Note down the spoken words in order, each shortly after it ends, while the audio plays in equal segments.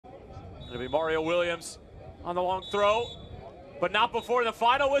It'll be Mario Williams on the long throw, but not before the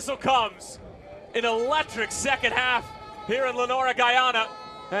final whistle comes. An electric second half here in Lenora, Guyana,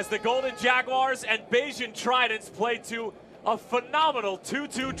 as the Golden Jaguars and Bajan Tridents played to a phenomenal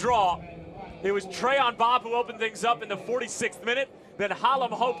 2-2 draw. It was Trayon Bob who opened things up in the 46th minute, then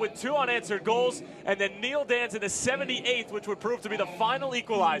Hallam Hope with 2 unanswered goals, and then Neil Dans in the 78th, which would prove to be the final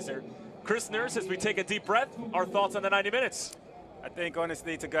equalizer. Chris Nurse, as we take a deep breath, our thoughts on the 90 minutes. I think,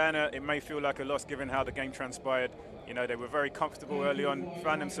 honestly, to Guyana, it may feel like a loss given how the game transpired. You know, they were very comfortable early on,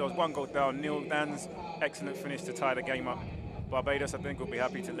 found themselves 1 goal down. Neil Dans, excellent finish to tie the game up. Barbados, I think, will be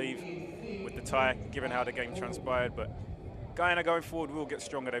happy to leave with the tie, given how the game transpired. But Guyana going forward will get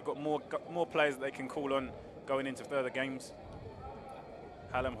stronger. They've got more players that they can call on going into further games.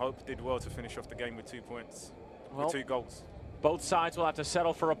 Hallam Hope did well to finish off the game with 2 points, with 2 goals. Both sides will have to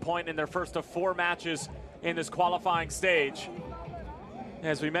settle for a point in their first of 4 matches in this qualifying stage.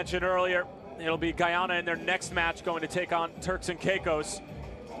 As we mentioned earlier, it'll be Guyana in their next match going to take on Turks and Caicos.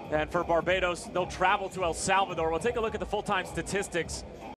 And for Barbados, they'll travel to El Salvador. We'll take a look at the full-time statistics.